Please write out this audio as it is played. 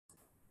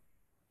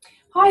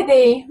Hi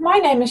there, my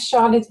name is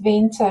Charlotte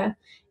Venter,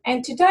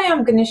 and today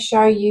I'm going to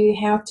show you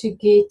how to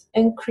get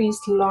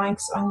increased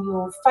likes on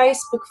your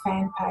Facebook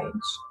fan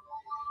page.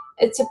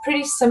 It's a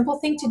pretty simple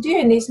thing to do,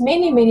 and there's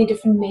many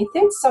different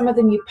methods. Some of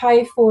them you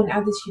pay for and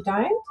others you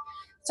don't.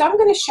 So I'm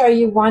going to show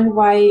you one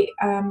way,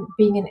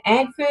 being an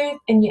advert,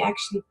 and you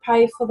actually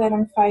pay for that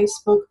on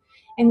Facebook,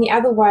 and the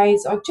other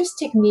ways are just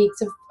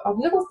techniques of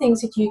little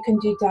things that you can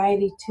do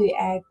daily to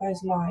add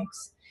those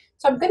likes.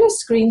 So I'm going to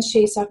screen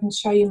share so I can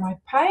show you my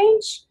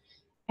page.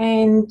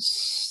 And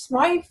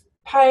my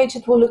page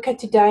that we'll look at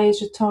today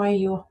is Retire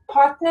Your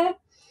Partner.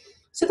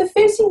 So the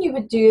first thing you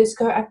would do is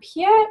go up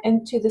here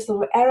into this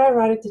little arrow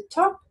right at the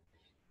top,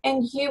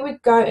 and you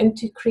would go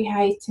into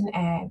Create an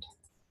Ad.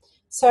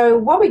 So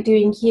what we're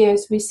doing here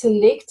is we're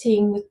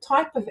selecting the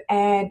type of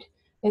ad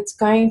that's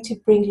going to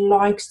bring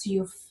likes to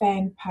your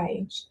fan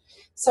page.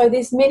 So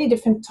there's many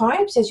different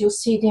types, as you'll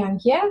see down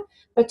here,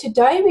 but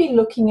today we're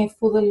looking at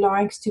for the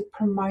likes to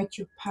promote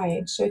your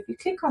page. So if you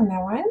click on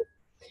that one,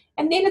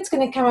 and then it's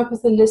going to come up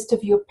with a list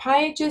of your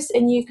pages,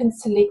 and you can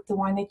select the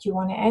one that you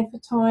want to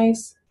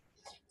advertise.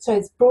 So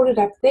it's brought it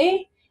up there,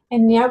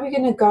 and now we're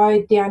going to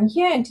go down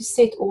here into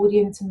set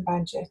audience and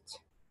budget.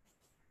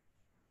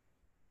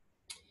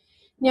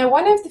 Now,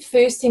 one of the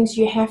first things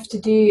you have to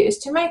do is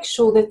to make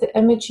sure that the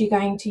image you're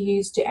going to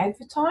use to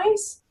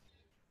advertise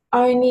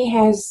only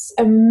has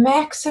a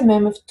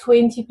maximum of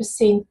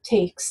 20%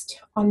 text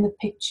on the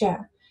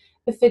picture.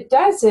 If it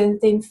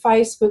doesn't, then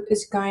Facebook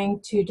is going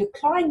to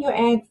decline your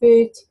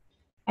advert,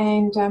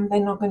 and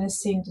they're not going to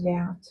send it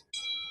out.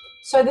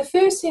 So the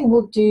first thing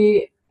we'll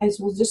do is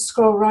we'll just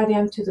scroll right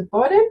down to the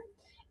bottom,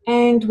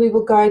 and we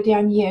will go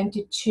down here and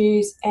to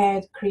choose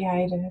Add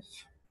Creative.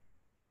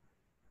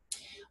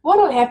 What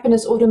will happen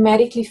is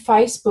automatically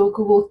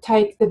Facebook will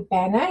take the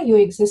banner, your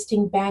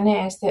existing banner,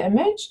 as the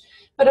image,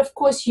 but of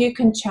course you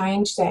can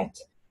change that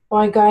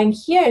by going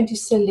here into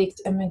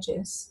Select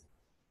Images.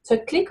 So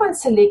click on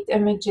Select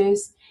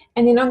Images,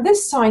 and then on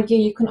this side here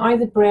you can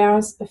either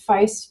browse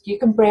you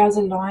can browse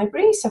a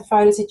library, so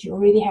photos that you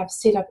already have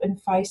set up in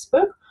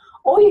Facebook,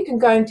 or you can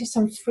go into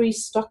some free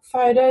stock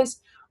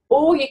photos,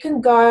 or you can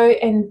go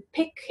and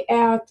pick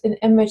out an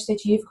image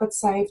that you've got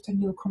saved on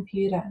your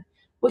computer,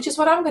 which is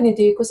what I'm going to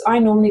do because I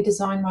normally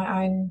design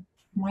my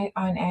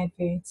own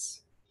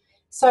adverts.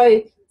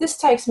 So this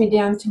takes me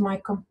down to my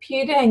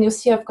computer, and you'll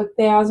see I've got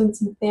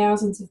thousands and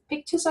thousands of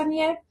pictures on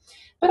here.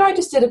 But I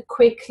just did a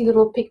quick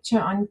little picture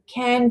on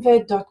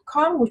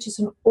canva.com, which is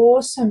an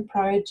awesome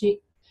program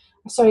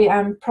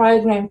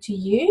to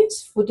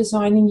use for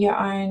designing your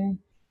own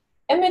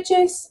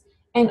images.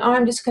 And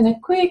I'm just going to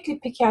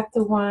quickly pick out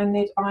the one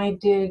that I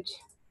did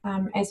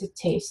as a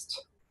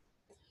test.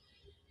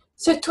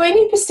 So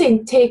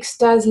 20% text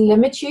does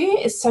limit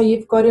you, so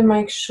you've got to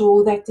make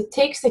sure that the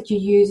text that you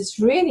use is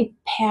really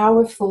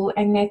powerful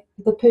and that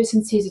the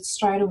person sees it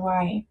straight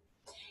away.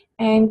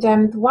 And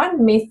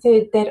one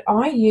method that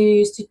I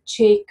use to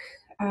check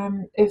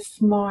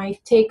if my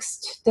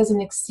text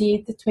doesn't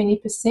exceed the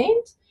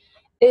 20%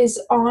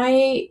 is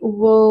I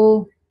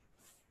will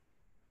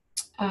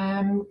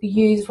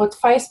use what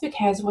Facebook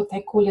has, what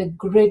they call a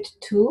grid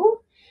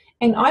tool,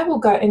 and I will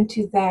go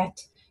into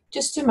that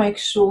just to make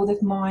sure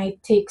that my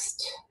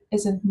text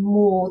isn't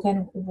more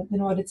than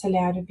what it's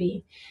allowed to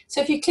be.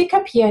 So if you click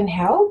up here in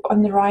Help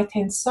on the right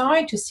hand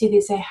side, you'll see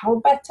there's a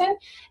Help button,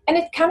 and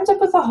it comes up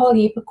with a whole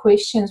heap of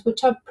questions,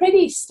 which are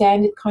pretty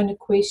standard kind of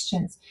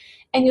questions.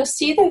 And you'll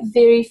see the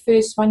very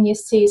first one here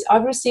says,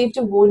 I've received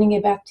a warning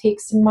about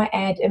text in my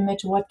ad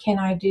image, what can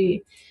I do?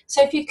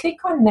 So if you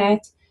click on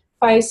that,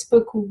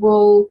 Facebook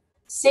will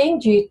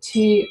send you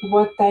to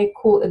what they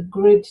call a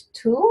grid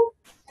tool,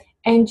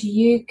 and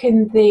you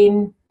can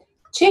then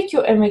check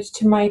your image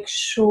to make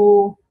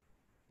sure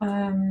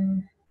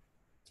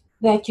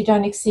that you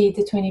don't exceed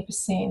the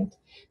 20%.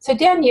 So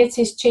down here it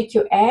says check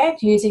your ad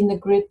using the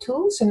grid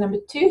tool, so number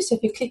 2. So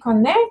if you click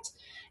on that,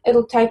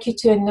 it'll take you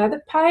to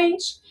another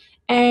page,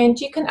 and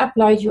you can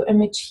upload your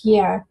image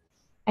here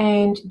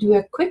and do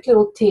a quick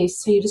little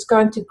test. So you just go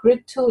into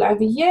grid tool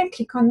over here,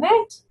 click on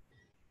that,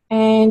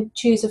 and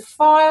choose a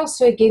file.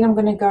 So again, I'm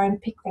going to go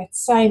and pick that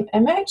same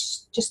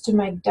image just to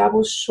make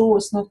double sure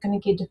it's not going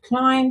to get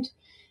declined,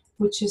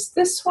 which is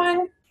this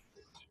one.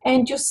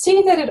 And you'll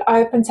see that it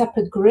opens up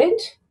a grid,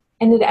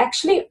 and it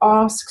actually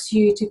asks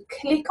you to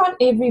click on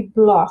every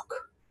block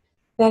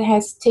that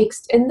has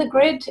text in the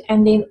grid,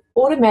 and then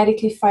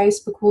automatically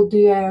Facebook will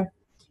do a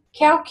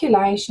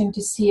calculation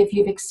to see if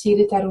you've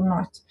exceeded that or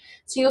not.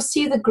 So you'll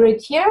see the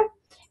grid here,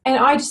 and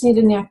I just need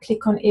to now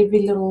click on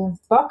every little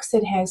box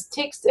that has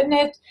text in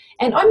it.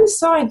 And on the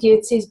side here,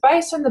 it says,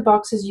 based on the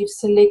boxes you've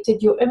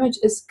selected, your image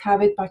is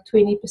covered by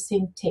 20%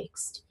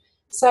 text.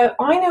 So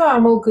I know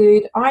I'm all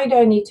good. I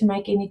don't need to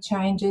make any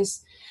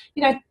changes.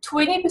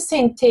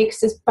 20%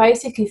 text is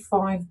basically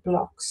 5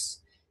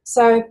 blocks.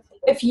 So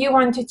if you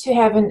wanted to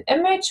have an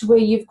image where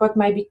you've got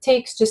maybe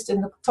text just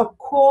in the top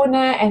corner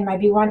and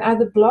maybe one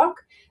other block,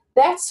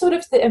 that's sort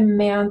of the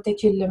amount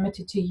that you're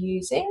limited to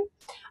using.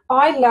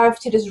 I love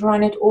to just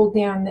run it all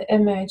down the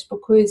image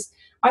because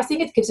I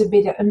think it gives a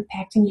better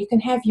impact, and you can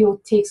have your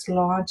text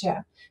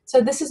larger.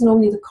 So this is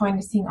normally the kind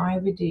of thing I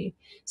would do.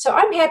 So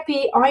I'm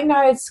happy. I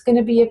know it's going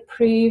to be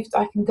approved.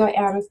 I can go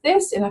out of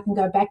this and I can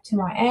go back to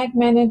my ad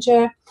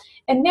manager.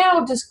 And now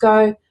I'll just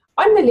go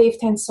on the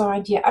left-hand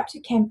side here up to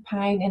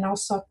campaign, and I'll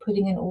start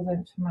putting in all the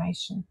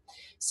information.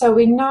 So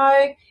we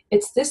know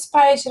it's this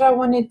page that I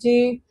want to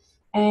do,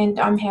 and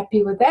I'm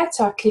happy with that.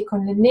 So I click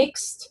on the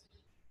next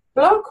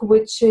block,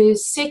 which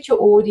is set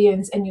your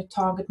audience and your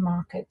target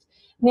market.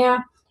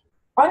 Now,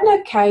 on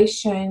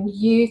location,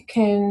 you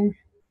can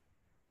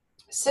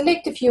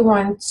select if you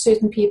want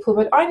certain people,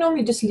 but I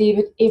normally just leave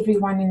it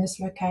everyone in this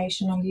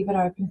location. I'll leave it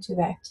open to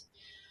that.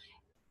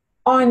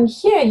 On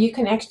here, you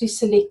can actually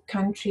select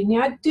country.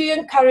 Now, I do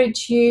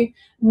encourage you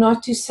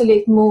not to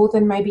select more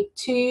than maybe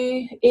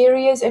 2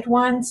 areas at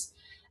once.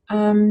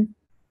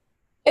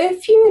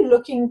 If you're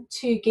looking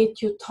to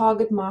get your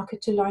target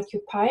market to like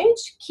your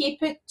page,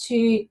 keep it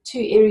to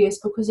 2 areas,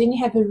 because then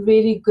you have a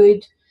really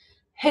good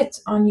hit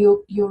on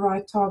your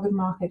right target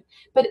market.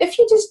 But if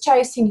you're just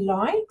chasing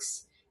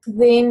likes,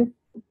 then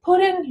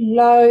put in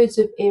loads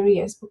of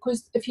areas,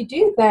 because if you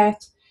do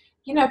that,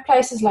 you know,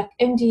 places like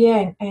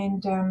India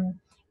and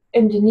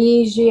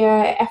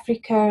Indonesia,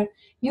 Africa,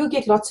 you'll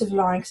get lots of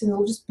likes and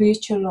they'll just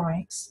boost your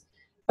likes.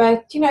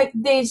 But, you know,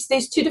 there's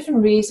 2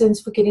 different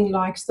reasons for getting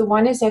likes. The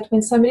one is that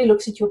when somebody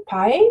looks at your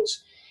page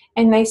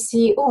and they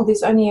see, oh,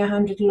 there's only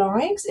 100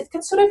 likes, it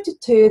can sort of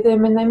deter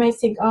them, and they may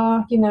think,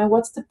 oh, you know,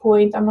 what's the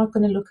point? I'm not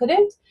going to look at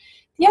it.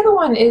 The other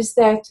one is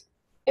that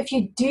if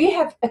you do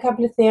have a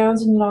couple of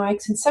thousand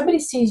likes and somebody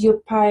sees your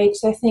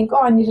page, they think,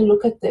 oh, I need to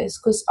look at this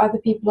because other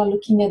people are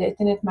looking at it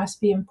and it must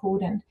be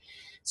important.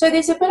 So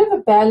there's a bit of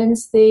a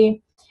balance there.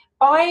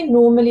 I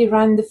normally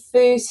run the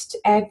first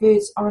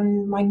adverts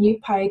on my new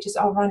pages.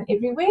 I'll run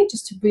everywhere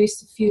just to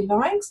boost a few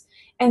likes,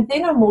 and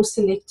then I'm more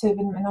selective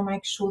and I'll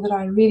make sure that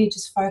I really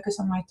just focus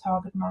on my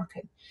target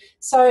market.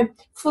 So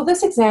for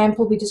this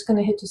example, we're just going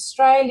to hit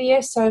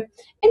Australia. So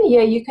in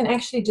here, you can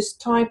actually just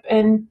type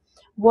in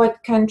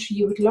what country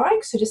you would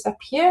like. So just up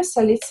here,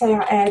 so let's say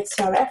I add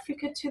South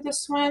Africa to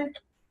this one.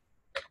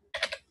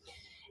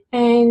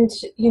 And,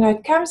 you know,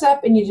 it comes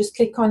up and you just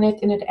click on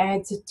it and it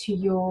adds it to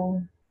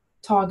your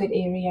target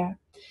area.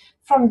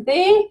 From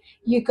there,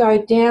 you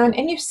go down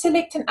and you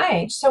select an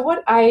age. So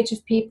what age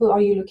of people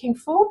are you looking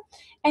for?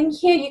 And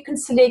here you can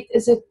select,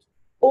 is it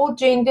all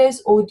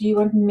genders or do you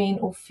want men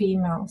or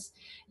females?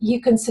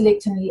 You can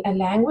select a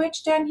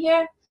language down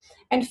here.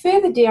 And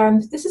further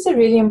down, this is a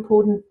really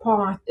important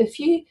part. If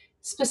you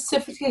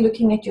specifically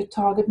looking at your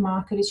target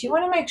market, is you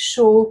want to make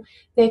sure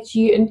that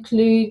you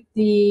include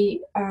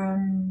the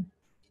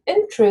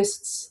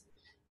interests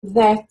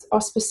that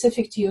are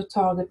specific to your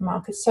target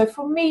market. So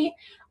for me,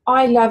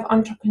 I love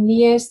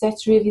entrepreneurs.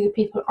 That's really the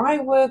people I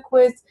work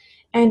with.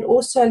 And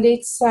also,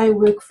 let's say,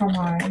 work from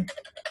home.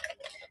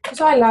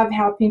 Because I love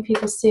helping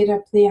people set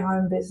up their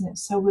home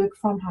business, so work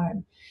from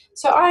home.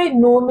 So I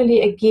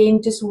normally,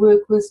 again, just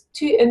work with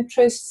 2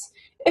 interests.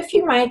 If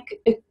you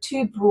make it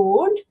too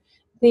broad,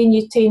 then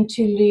you tend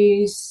to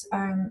lose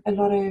a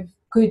lot of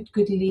good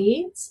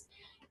leads.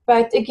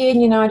 But again,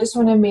 you know, I just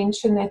want to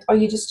mention that, are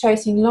you just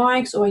chasing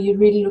likes or are you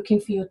really looking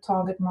for your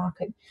target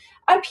market?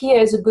 Up here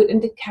is a good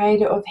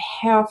indicator of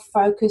how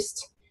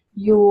focused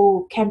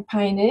your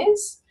campaign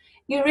is.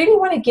 You really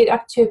want to get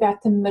up to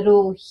about the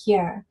middle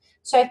here.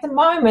 So at the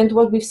moment,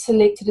 what we've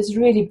selected is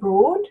really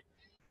broad.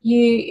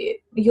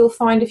 You'll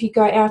find if you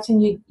go out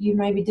and you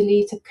maybe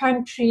delete a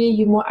country,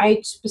 you're more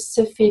age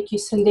specific, you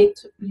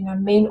select, you know,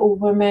 men or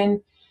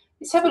women.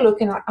 Let's have a look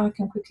and I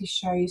can quickly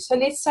show you. So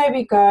let's say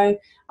we go,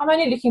 I'm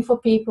only looking for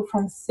people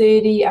from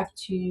 30 up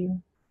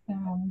to,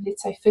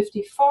 let's say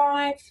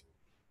 55,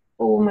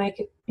 or make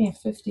it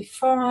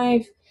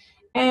 55.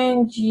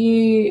 And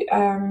you,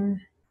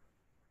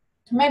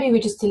 maybe we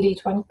just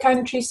delete one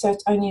country, so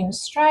it's only in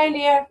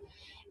Australia.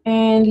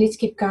 And let's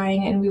keep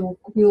going and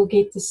we'll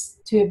get this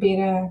to a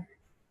better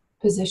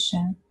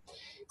position.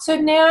 So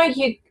now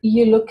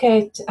you look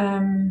at,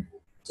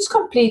 just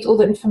complete all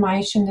the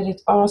information that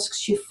it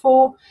asks you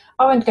for.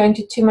 I won't go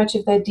into too much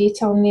of that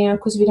detail now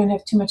because we don't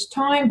have too much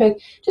time, but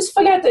just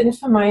fill out the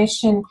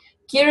information,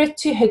 gear it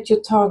to hit your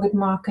target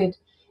market.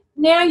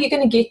 Now you're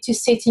going to get to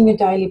setting your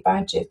daily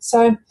budget.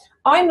 So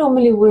I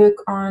normally work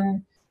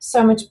on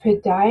so much per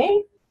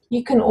day.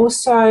 You can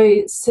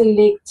also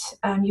select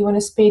you want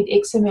to spend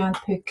X amount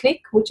per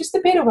click, which is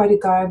the better way to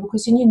go,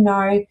 because then you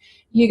know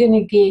you're going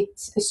to get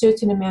a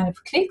certain amount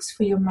of clicks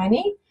for your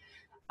money.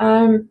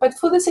 But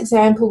for this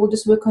example, we'll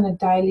just work on a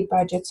daily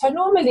budget. So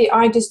normally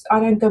I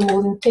don't go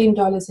more than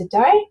 $10 a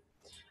day.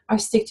 I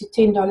stick to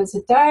 $10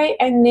 a day,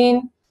 and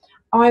then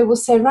I will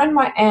say run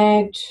my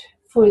ad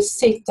for a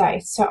set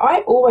date. So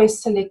I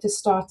always select a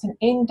start and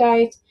end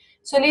date.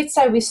 So let's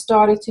say we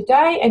started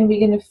today and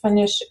we're going to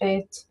finish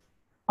it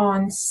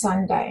on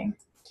Sunday.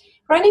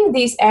 Running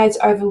these ads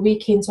over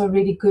weekends are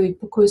really good,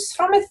 because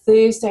from a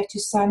Thursday to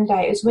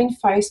Sunday is when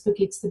Facebook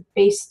gets the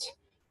best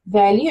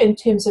value in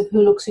terms of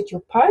who looks at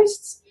your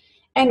posts.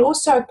 And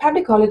also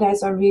public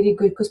holidays are really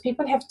good because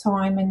people have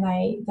time and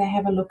they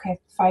have a look at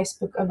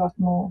Facebook a lot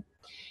more.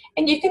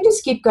 And you can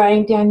just keep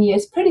going down here.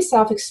 It's pretty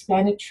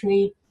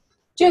self-explanatory.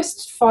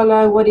 Just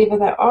follow whatever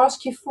they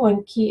ask you for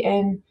and key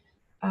in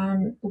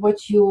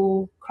what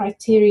your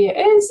criteria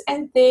is,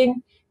 and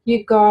then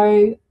you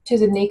go to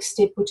the next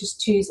step, which is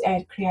choose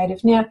add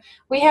creative. Now,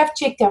 we have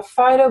checked our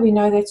photo. We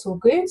know that's all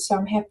good, so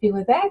I'm happy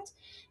with that.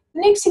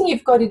 The next thing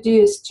you've got to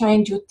do is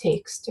change your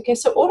text. Okay,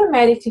 so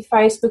automatically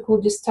Facebook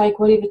will just take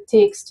whatever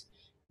text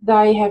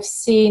they have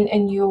seen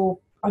in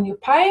on your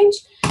page,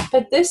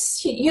 but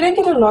this, you don't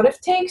get a lot of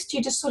text.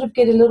 You just sort of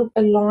get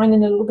a line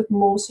and a little bit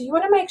more. So you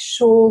want to make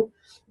sure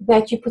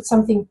that you put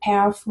something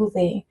powerful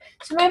there.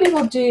 So maybe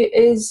we'll do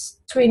is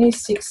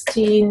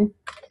 2016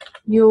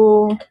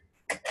 your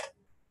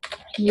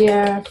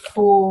year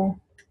for,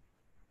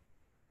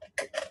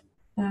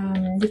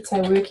 let's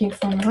say, working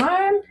from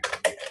home.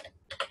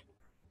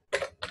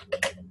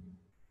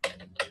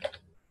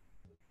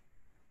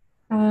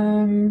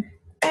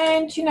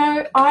 And, you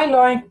know, I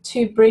like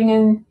to bring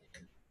in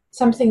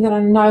something that I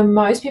know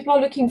most people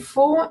are looking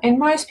for, and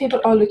most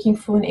people are looking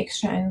for an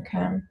extra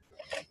income.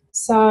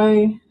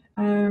 So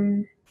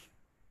I'm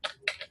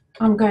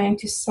going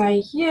to say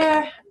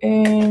here,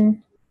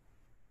 earn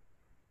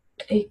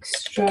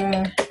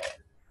extra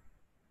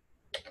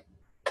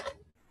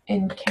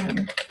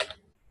income.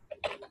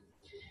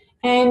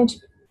 And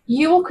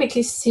you will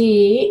quickly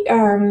see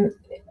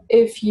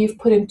if you've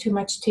put in too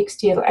much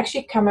text here. It'll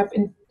actually come up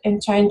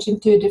and change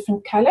into a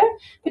different color.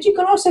 But you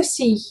can also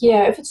see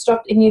here, if it's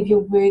dropped any of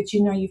your words,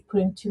 you know you've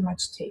put in too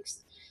much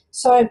text.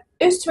 So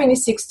is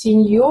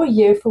 2016 your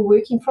year for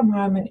working from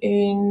home and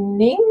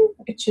earning?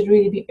 It should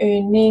really be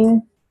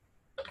earning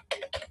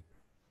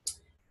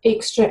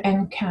extra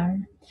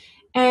income.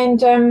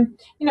 And,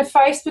 you know,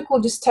 Facebook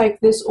will just take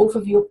this off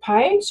of your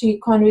page, so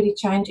you can't really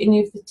change any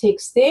of the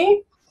text there.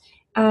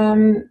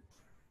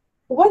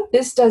 What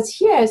this does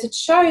here is it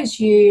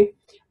shows you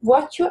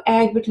what your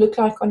ad would look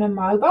like on a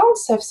mobile.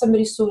 So if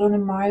somebody saw it on a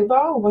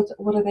mobile,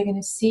 what are they going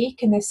to see?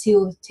 Can they see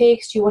all the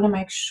text? You want to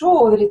make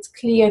sure that it's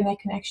clear and they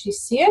can actually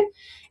see it.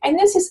 And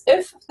this is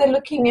if they're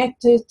looking at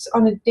it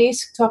on a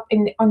desktop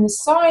on the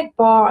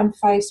sidebar on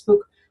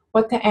Facebook,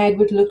 what the ad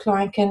would look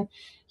like. And,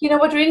 you know,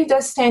 what really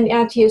does stand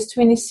out here is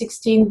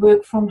 2016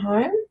 work from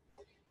home.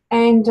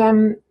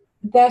 And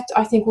that,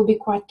 I think, will be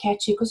quite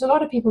catchy because a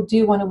lot of people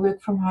do want to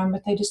work from home,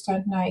 but they just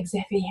don't know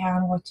exactly how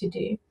and what to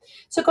do.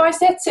 So, guys,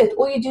 that's it.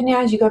 All you do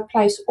now is you go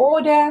place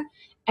order,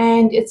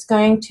 and it's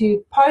going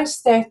to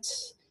post that.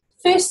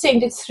 First,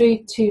 send it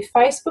through to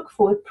Facebook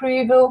for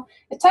approval.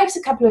 It takes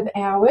a couple of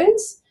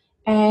hours,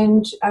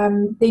 and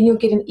then you'll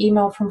get an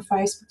email from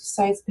Facebook to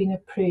say it's been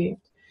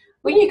approved.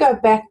 When you go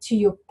back to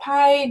your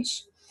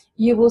page,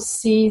 you will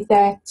see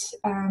that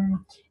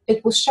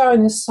it will show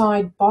in the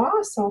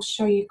sidebar. So I'll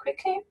show you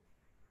quickly.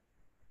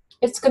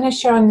 It's going to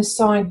show in the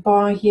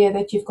sidebar here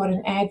that you've got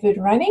an advert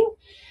running,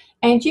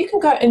 and you can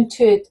go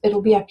into it.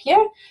 It'll be up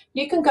here.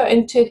 You can go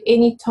into it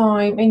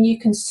anytime, and you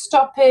can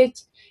stop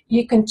it.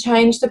 You can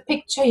change the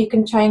picture. You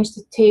can change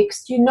the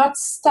text. You're not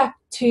stuck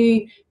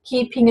to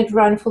keeping it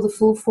run for the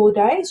full 4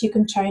 days. You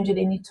can change it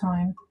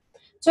anytime.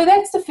 So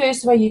that's the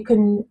first way you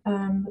can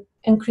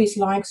increase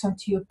likes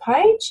onto your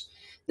page.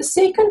 The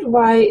second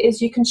way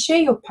is you can share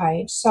your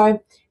page.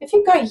 So if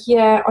you go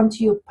here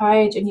onto your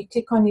page and you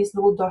click on these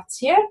little dots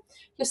here,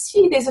 you'll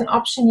see there's an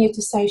option here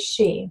to say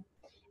share.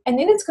 And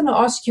then it's going to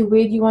ask you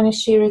where do you want to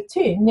share it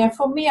to. Now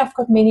for me, I've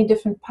got many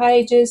different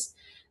pages.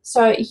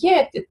 So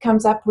here it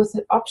comes up with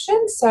an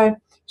option. So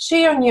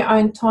share on your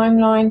own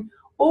timeline,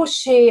 or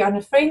share on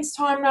a friend's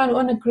timeline, or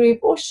on a group,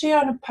 or share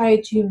on a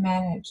page you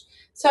manage.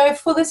 So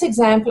for this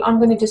example, I'm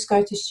going to just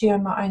go to share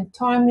on my own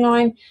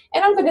timeline,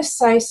 and I'm going to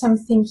say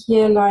something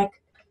here like,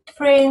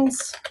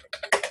 friends,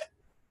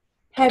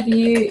 have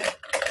you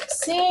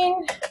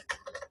seen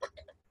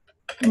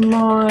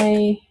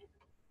my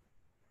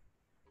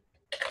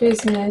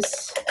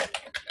business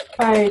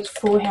page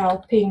for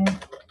helping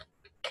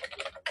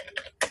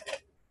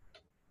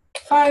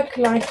folk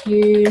like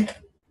you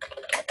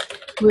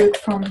work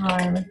from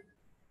home?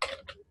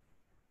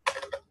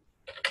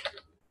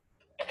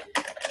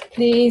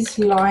 Please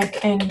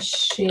like and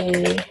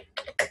share.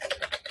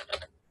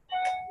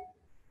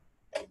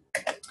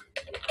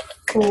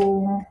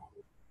 I'll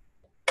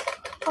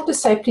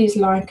just say please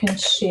like and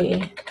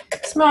share.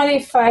 Smiley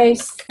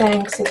face,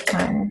 thanks a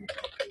ton.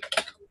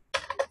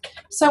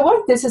 So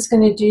what this is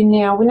going to do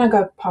now, when I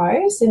go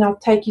post, and I'll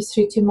take you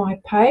through to my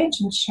page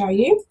and show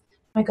you.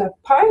 I go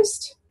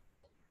post.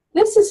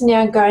 This is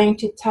now going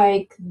to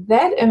take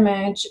that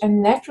image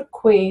and that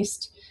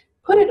request,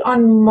 put it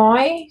on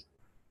my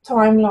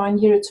timeline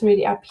here. It's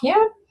already up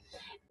here.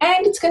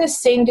 And it's going to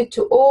send it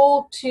to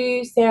all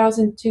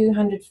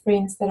 2,200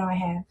 friends that I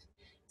have.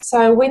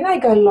 So when they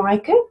go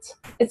like it,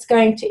 it's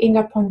going to end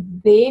up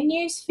on their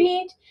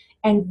newsfeed,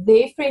 and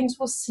their friends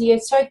will see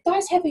it. So it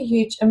does have a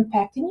huge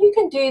impact. And you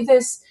can do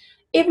this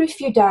every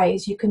few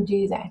days. You can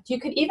do that. You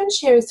could even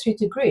share it through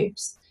to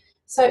groups.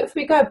 So if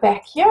we go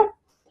back here,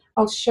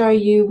 I'll show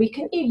you. You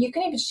can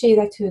even share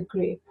that to a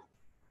group.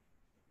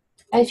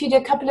 And if you do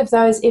a couple of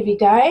those every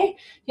day,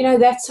 you know,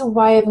 that's a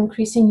way of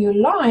increasing your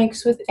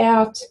likes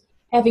without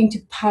having to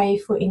pay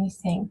for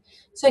anything.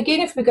 So again,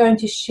 if we're going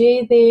to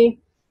share there,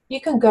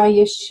 you can go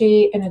here,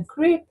 share in a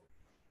group,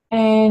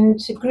 and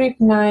group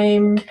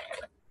name,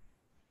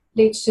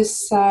 let's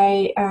just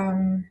say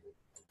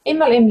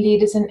MLM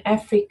Leaders in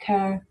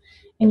Africa,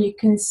 and you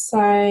can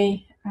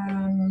say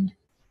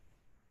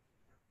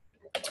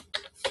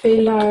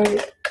fellow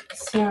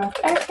South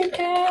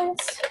Africans,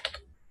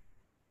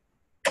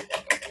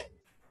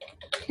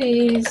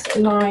 please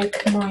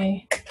like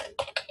my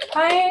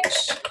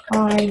page.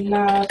 I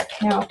love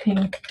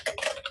helping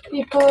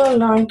people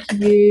like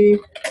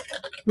you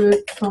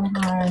work from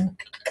home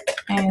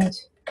and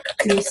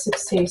be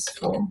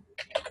successful.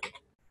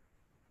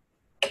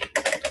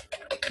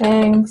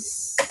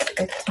 Thanks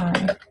for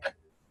time.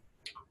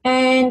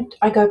 And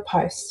I go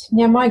post.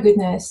 Now, my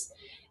goodness,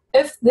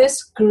 if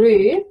this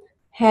group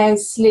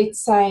has,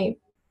 let's say,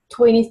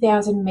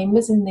 20,000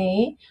 members in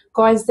there,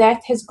 guys,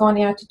 that has gone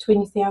out to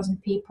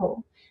 20,000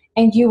 people.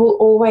 And you will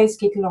always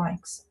get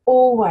likes.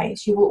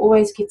 Always. You will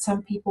always get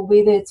some people,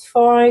 whether it's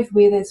 5,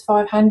 whether it's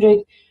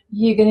 500,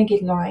 you're going to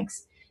get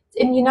likes.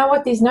 And you know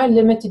what? There's no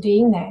limit to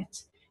doing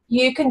that.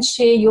 You can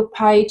share your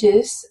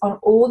pages on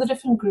all the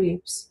different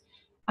groups.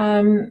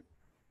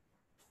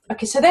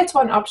 Okay, so that's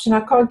one option.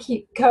 I can't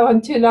go on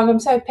too long. I'm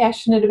so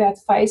passionate about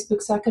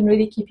Facebook, so I can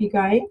really keep you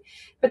going.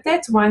 But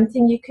that's one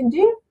thing you can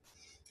do.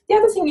 The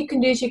other thing you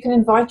can do is you can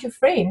invite your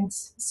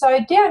friends. So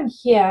down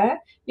here,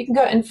 you can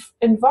go and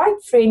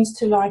invite friends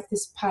to like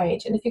this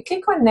page. And if you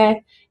click on that,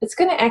 it's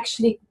going to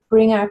actually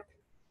bring up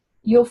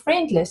your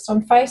friend list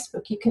on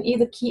Facebook. You can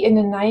either key in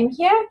a name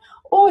here,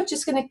 or it's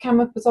just going to come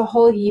up with a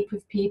whole heap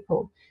of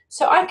people.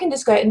 So I can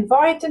just go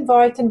invite,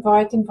 invite,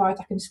 invite, invite.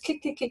 I can just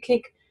click, click, click,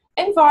 click,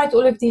 invite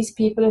all of these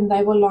people, and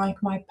they will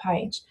like my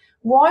page.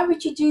 Why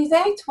would you do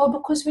that? Well,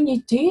 because when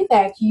you do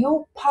that,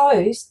 your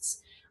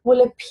posts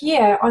will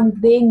appear on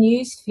their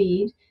news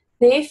feed.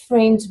 Their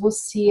friends will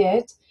see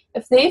it.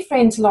 If their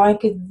friends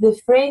like it, the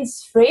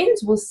friends'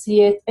 friends will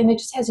see it, and it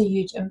just has a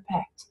huge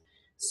impact.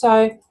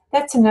 So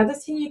that's another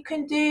thing you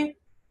can do.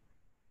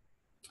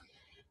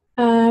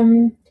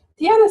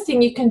 The other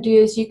thing you can do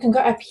is you can go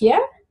up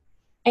here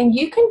and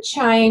you can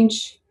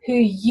change who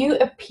you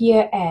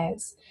appear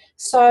as.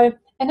 So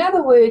in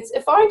other words,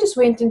 if I just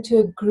went into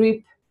a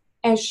group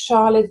as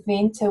Charlotte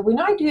Venter, when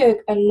I do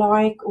a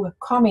like or a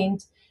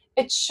comment,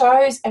 it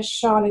shows as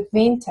Charlotte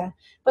Venter.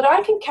 But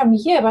I can come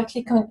here by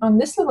clicking on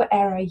this little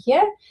arrow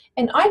here,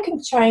 and I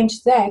can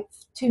change that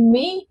to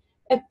me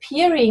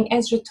appearing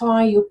as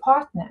Retire Your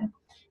Partner.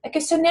 Okay,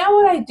 so now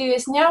what I do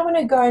is now I want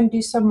to go and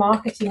do some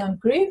marketing on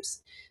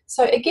groups.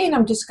 So again,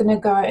 I'm just going to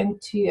go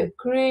into a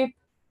group.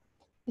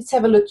 Let's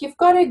have a look. You've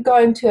got to go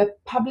into a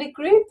public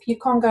group. You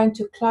can't go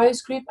into a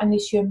closed group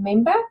unless you're a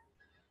member.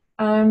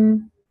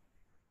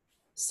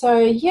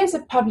 So here's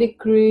a public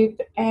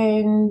group,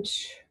 and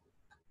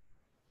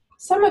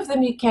some of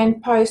them you can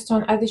post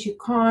on, others you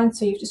can't.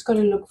 So you've just got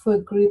to look for a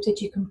group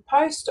that you can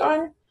post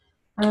on.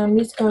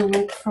 Let's go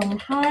work from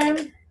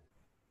home.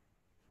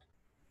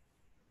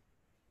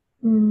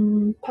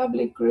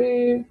 Public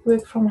group,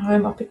 work from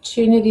home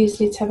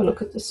opportunities. Let's have a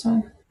look at this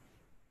one.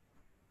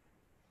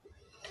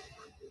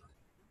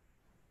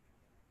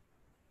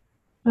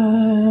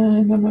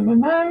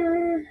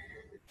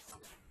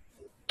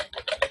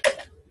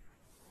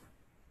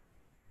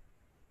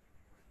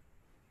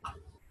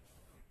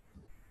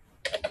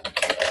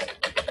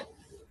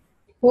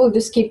 We'll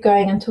just keep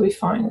going until we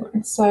find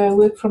one. So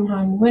work from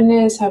home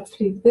winners.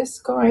 Hopefully this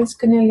guy is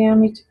going to allow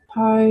me to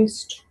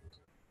post.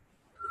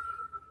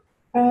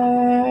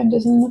 It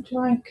doesn't look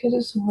like it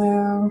as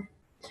well.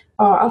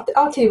 Oh,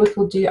 I'll tell you what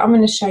we'll do. I'm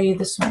going to show you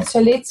this one. So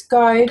let's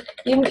go,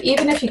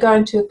 even if you go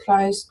into a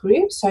closed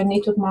group, so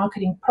Network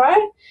Marketing Pro.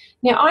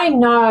 Now, I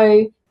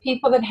know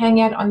people that hang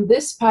out on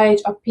this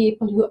page are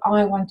people who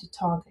I want to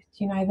target.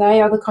 You know,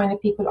 they are the kind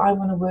of people I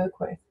want to work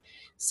with.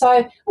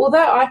 So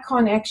although I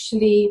can't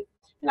actually,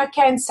 and I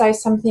can say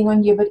something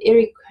on here, but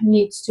Eric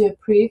needs to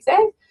approve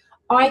that,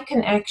 I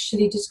can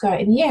actually just go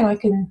in here and I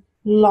can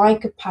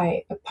like a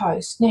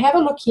post. Now have a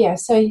look here.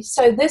 So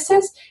this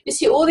is, you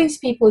see all these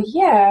people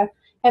here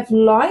have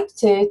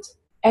liked it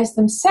as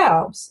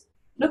themselves.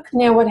 Look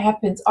now what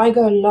happens. I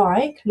go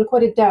like, look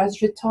what it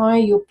does. Retire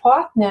Your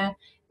Partner,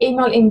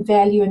 MLM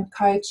Value and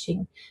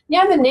Coaching.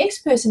 Now the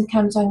next person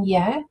comes on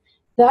here.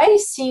 They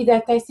see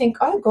that, they think,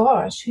 oh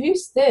gosh,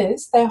 who's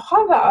this? They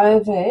hover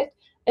over it.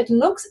 It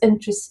looks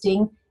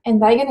interesting,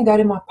 and they're going to go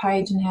to my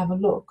page and have a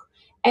look.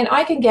 And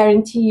I can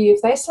guarantee you,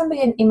 if there's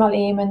somebody in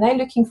MLM and they're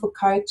looking for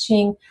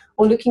coaching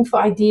or looking for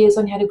ideas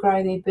on how to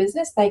grow their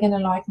business, they're going to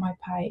like my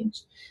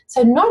page.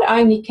 So not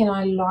only can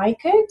I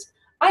like it,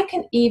 I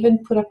can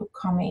even put up a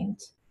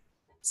comment.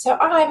 So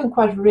I haven't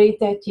quite read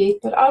that yet,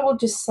 but I will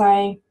just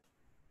say,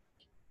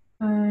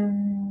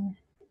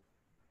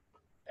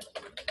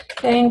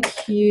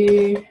 thank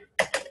you,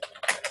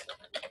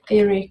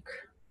 Eric,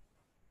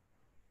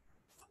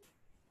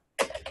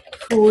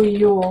 for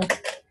your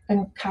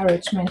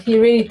encouragement. He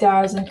really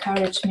does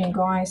encourage me,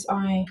 guys.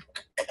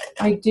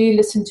 I do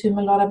listen to him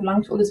a lot. I've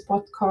linked all his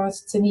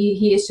podcasts, and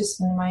he is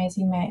just an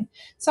amazing man.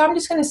 So I'm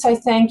just going to say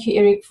thank you,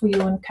 Eric, for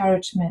your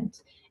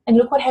encouragement. And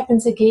look what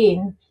happens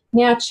again.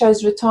 Now it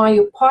shows retire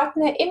your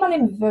partner.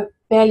 MLM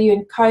Value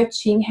and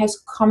Coaching has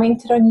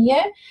commented on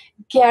here.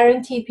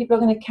 Guaranteed people are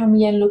going to come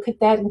here and look at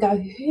that and go,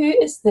 who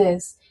is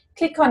this?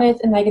 Click on it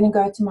and they're going to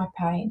go to my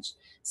page.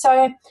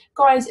 So,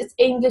 guys, it's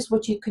endless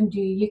what you can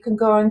do. You can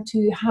go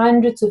into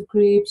hundreds of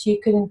groups. You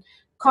can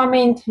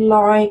comment,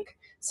 like.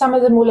 Some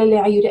of them will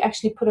allow you to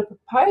actually put up a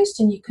post,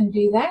 and you can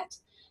do that.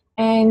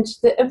 And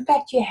the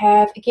impact you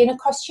have, again, it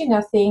costs you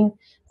nothing.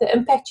 The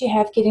impact you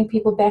have getting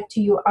people back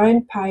to your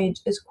own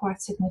page is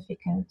quite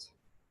significant.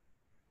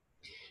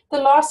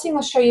 The last thing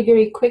I'll show you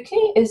very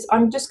quickly is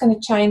I'm just going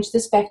to change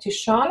this back to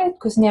Charlotte,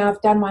 because now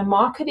I've done my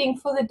marketing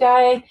for the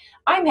day.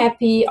 I'm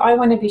happy. I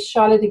want to be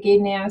Charlotte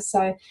again now.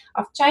 So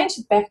I've changed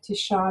it back to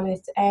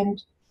Charlotte.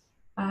 And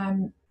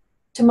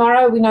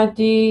tomorrow when I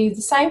do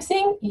the same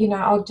thing,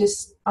 I'll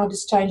just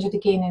change it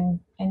again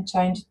and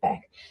change it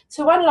back.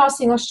 So one last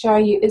thing I'll show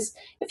you is,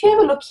 if you have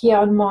a look here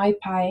on my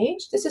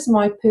page, this is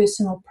my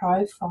personal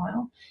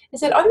profile,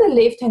 is that on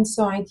the left-hand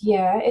side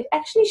here, it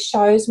actually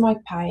shows my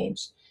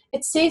page.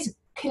 It says,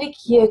 click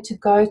here to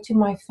go to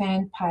my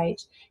fan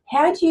page.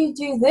 How do you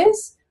do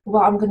this?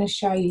 Well, I'm going to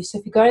show you. So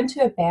if you go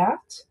into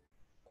About,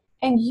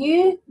 and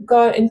you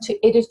go into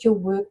Edit Your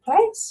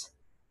Workplace,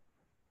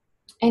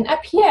 and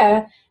up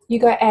here, you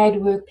go Add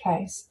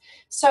Workplace.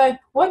 So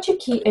what you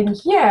key in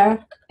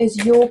here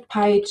is your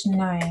page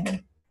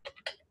name.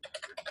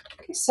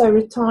 Okay, so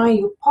retire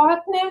your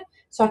partner.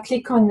 So I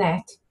click on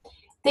that.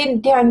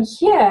 Then down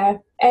here,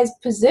 as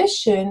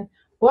position,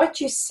 what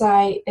you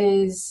say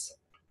is,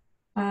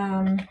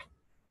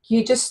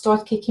 you just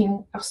start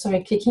clicking,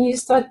 you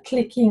start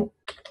clicking,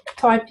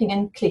 typing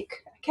and click,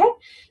 okay?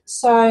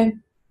 So,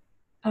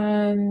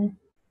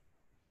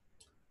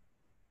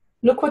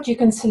 look what you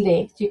can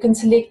select. You can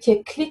select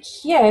here, click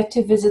here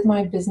to visit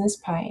my business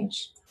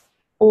page,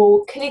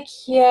 or click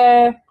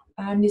here.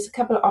 There's a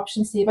couple of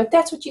options there, but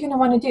that's what you're going to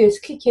want to do, is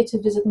click here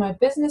to visit my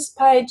business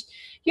page.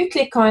 You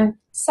click on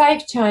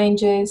Save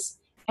Changes,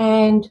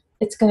 and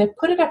it's going to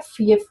put it up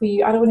here for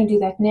you. I don't want to do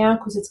that now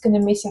because it's going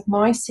to mess up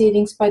my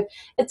settings, but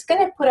it's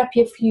going to put up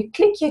here for you.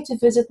 Click here to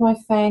visit my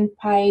fan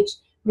page,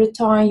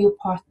 retire your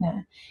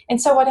partner.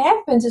 And so what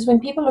happens is, when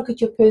people look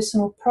at your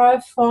personal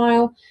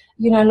profile,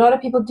 a lot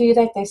of people do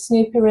that. They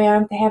snoop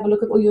around, they have a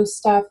look at all your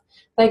stuff.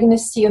 They're going to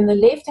see on the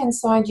left-hand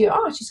side,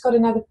 she's got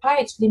another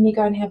page. Let me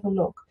go and have a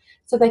look.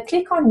 So they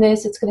click on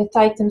this, it's going to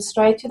take them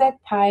straight to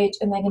that page,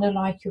 and they're going to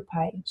like your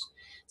page.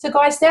 So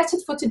guys, that's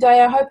it for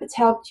today. I hope it's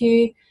helped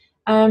you.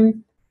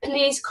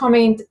 Please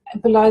comment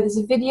below this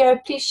video.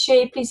 Please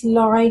share, please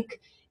like.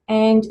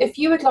 And if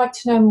you would like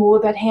to know more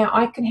about how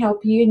I can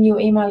help you in your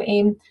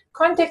MLM,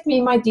 contact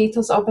me. My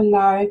details are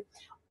below.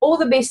 All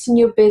the best in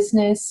your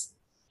business.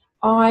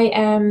 I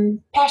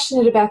am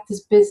passionate about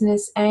this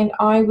business, and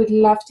I would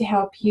love to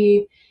help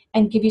you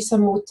and give you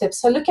some more tips.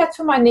 So look out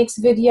for my next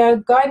video.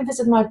 Go and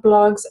visit my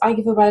blogs. I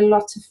give away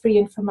lots of free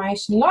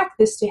information like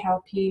this to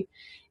help you.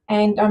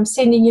 And I'm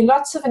sending you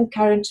lots of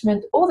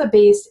encouragement. All the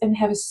best, and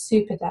have a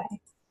super day.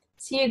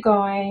 See you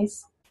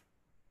guys.